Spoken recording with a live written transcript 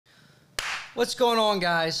What's going on,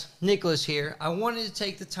 guys? Nicholas here. I wanted to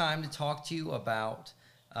take the time to talk to you about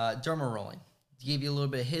Derma Rolling. To give you a little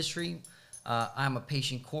bit of history, I'm a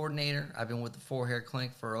patient coordinator. I've been with the ForHair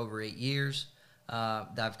clinic for over 8 years.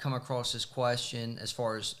 I've come across this question as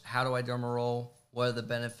far as how do I Derma Roll? What are the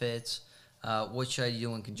benefits? What should I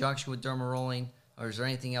do in conjunction with Derma Rolling? Or is there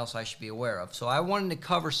anything else I should be aware of? So I wanted to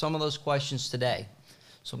cover some of those questions today.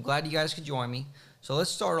 So I'm glad you guys could join me. So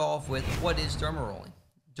let's start off with what is Derma Rolling?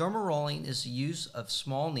 Derma rolling is the use of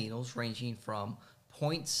small needles ranging from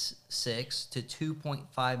 0.6 to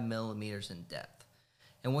 2.5 millimeters in depth.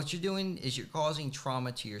 And what you're doing is you're causing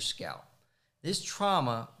trauma to your scalp. This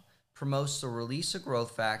trauma promotes the release of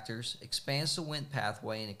growth factors, expands the Wnt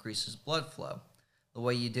pathway, and increases blood flow. The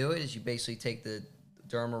way you do it is you basically take the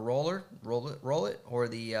Derma roller, roll it, or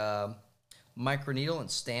the microneedle and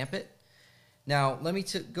stamp it. Now, let me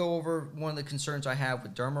go over one of the concerns I have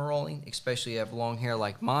with derma rolling, especially if you have long hair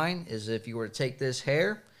like mine, is if you were to take this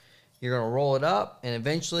hair, you're going to roll it up, and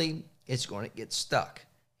eventually it's going to get stuck.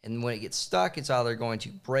 And when it gets stuck, it's either going to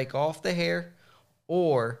break off the hair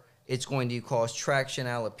or it's going to cause traction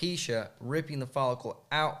alopecia, ripping the follicle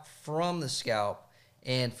out from the scalp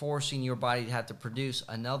and forcing your body to have to produce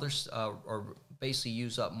another, or basically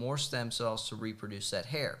use up more stem cells to reproduce that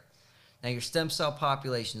hair. Now, your stem cell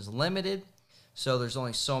population is limited. So there's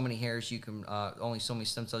only so many hairs you can, only so many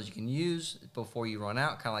stem cells you can use before you run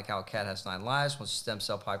out. Kind of like how a cat has 9 lives. Once the stem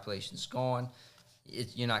cell population is gone,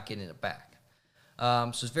 you're not getting it back. So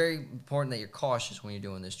it's very important that you're cautious when you're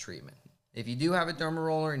doing this treatment. If you do have a derma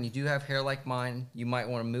roller and you do have hair like mine, you might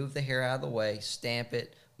want to move the hair out of the way, stamp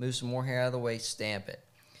it, move some more hair out of the way, stamp it.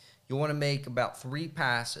 You'll want to make about 3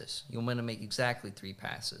 passes. You'll want to make exactly 3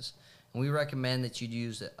 passes. And we recommend that you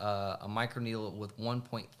use a microneedle with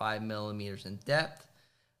 1.5 millimeters in depth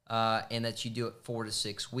and that you do it 4 to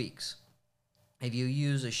 6 weeks. If you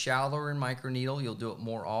use a shallower microneedle, you'll do it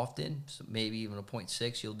more often, so maybe even a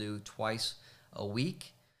 0.6 you'll do twice a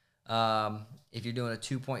week. If you're doing a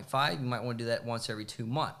 2.5, you might want to do that once every 2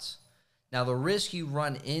 months. Now, the risk you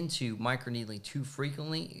run into microneedling too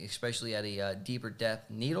frequently, especially at a deeper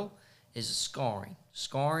depth needle, is scarring.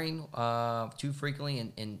 Scarring too frequently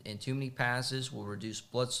and too many passes will reduce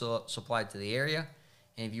blood supply to the area.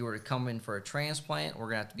 And if you were to come in for a transplant, we're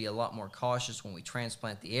going to have to be a lot more cautious when we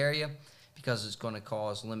transplant the area because it's going to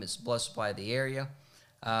cause limits blood supply to the area,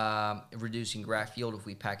 reducing graft yield if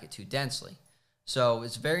we pack it too densely. So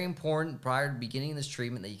it's very important prior to beginning this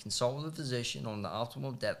treatment that you consult with a physician on the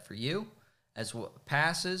optimal depth for you, as well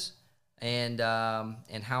passes and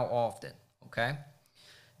how often, okay?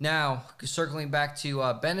 Now, circling back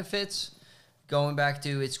to benefits, going back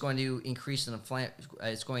to it's going to increase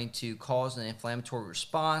it's going to cause an inflammatory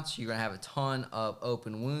response. You're going to have a ton of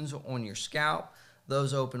open wounds on your scalp.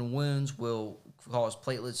 Those open wounds will cause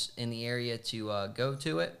platelets in the area to go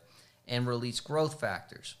to it and release growth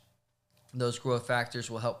factors. Those growth factors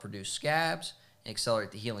will help produce scabs and accelerate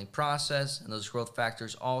the healing process, and those growth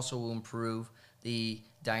factors also will improve the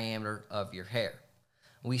diameter of your hair.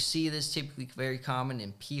 We see this typically very common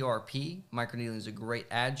in PRP. Microneedling is a great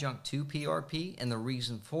adjunct to PRP, and the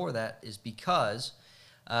reason for that is because,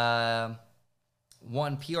 one,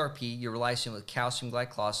 PRP, you're lysing with calcium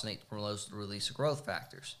glycosinate to promote the release of growth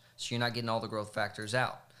factors. So you're not getting all the growth factors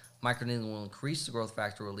out. Microneedling will increase the growth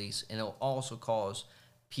factor release, and it will also cause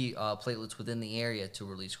platelets within the area to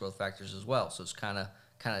release growth factors as well. So it's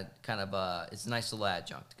it's a nice little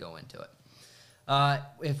adjunct to go into it.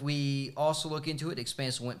 If we also look into it, it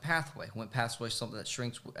expands the Wnt pathway. Wnt pathway is something that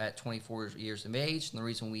shrinks at 24 years of age. And the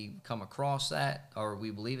reason we come across that, or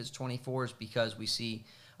we believe it's 24, is because we see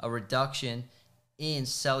a reduction in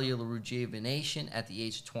cellular rejuvenation at the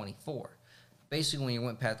age of 24. Basically, when your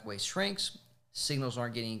Wnt pathway shrinks, signals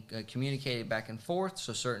aren't getting communicated back and forth,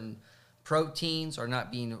 so certain proteins are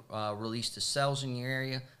not being released to cells in your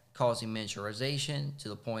area, causing miniaturization to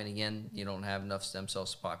the point, again, you don't have enough stem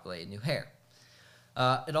cells to populate new hair.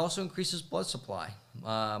 It also increases blood supply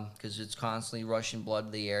because it's constantly rushing blood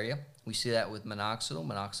to the area. We see that with minoxidil.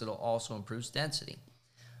 Minoxidil also improves density.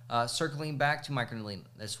 Circling back to microneedling,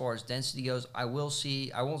 as far as density goes, I won't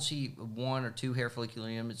see 1 or 2 hair follicular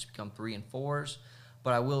units become 3 and 4s,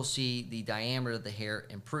 but I will see the diameter of the hair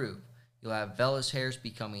improve. You'll have vellus hairs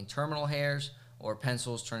becoming terminal hairs, or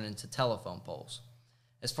pencils turn into telephone poles.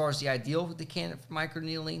 As far as the ideal with the candidate for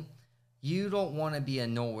microneedling, you don't want to be a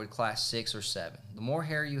Norwood class 6 or 7. The more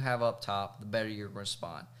hair you have up top, the better you're going to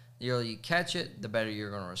respond. The earlier you catch it, the better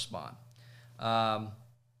you're going to respond.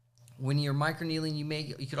 When you're microneedling,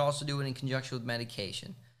 you could also do it in conjunction with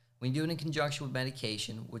medication. When you do it in conjunction with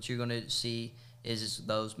medication, what you're going to see is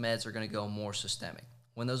those meds are going to go more systemic.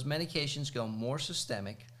 When those medications go more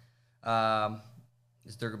systemic,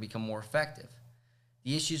 is they're going to become more effective.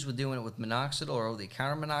 The issues with doing it with minoxidil or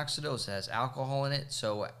over-the-counter minoxidil is it has alcohol in it.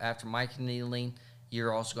 So after microneedling,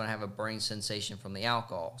 you're also going to have a burning sensation from the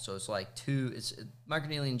alcohol. So it's like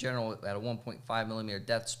microneedling in general at a 1.5 millimeter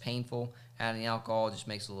depth is painful. Adding alcohol just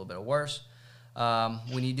makes it a little bit worse.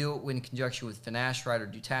 When you do it in conjunction with finasteride or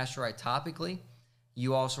dutasteride topically,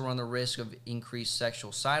 you also run the risk of increased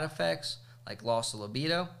sexual side effects like loss of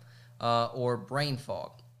libido or brain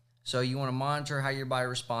fog. So you want to monitor how your body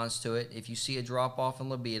responds to it. If you see a drop off in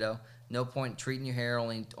libido, no point in treating your hair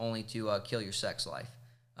only to kill your sex life.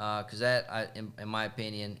 Because that, in my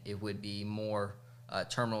opinion, it would be more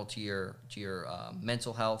terminal to your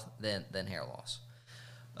mental health than hair loss.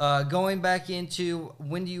 Going back into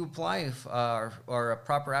when do you apply or a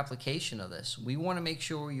proper application of this, we want to make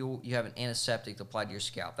sure you have an antiseptic applied to your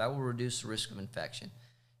scalp. That will reduce the risk of infection.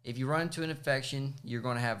 If you run into an infection, you're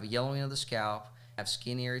going to have a yellowing of the scalp, have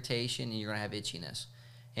skin irritation, and you're going to have itchiness.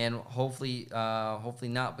 And hopefully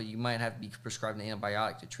not, but you might have to be prescribed an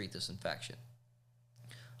antibiotic to treat this infection.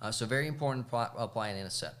 So very important to apply an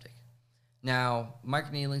antiseptic. Now,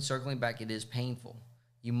 microneedling, circling back, it is painful.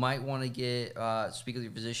 You might want to speak with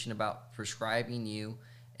your physician about prescribing you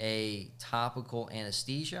a topical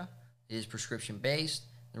anesthesia. It is prescription based.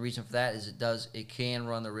 The reason for that is it can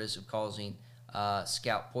run the risk of causing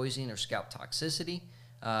scalp poisoning or scalp toxicity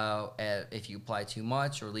if you apply too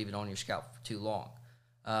much or leave it on your scalp for too long.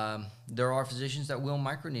 There are physicians that will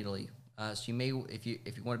microneedle you. So you may, if you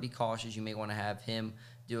want to be cautious, you may want to have him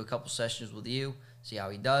do a couple sessions with you, see how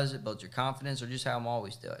he does it, build your confidence, or just have him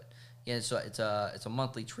always do it. Again, it's a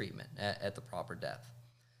monthly treatment at the proper depth.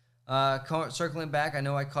 Circling back, I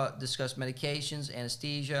know I discussed medications,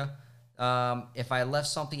 anesthesia. If I left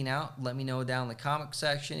something out, let me know down in the comment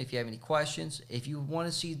section if you have any questions. If you want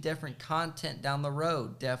to see different content down the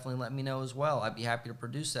road, definitely let me know as well. I'd be happy to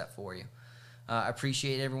produce that for you. I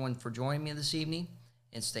appreciate everyone for joining me this evening,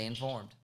 and stay informed.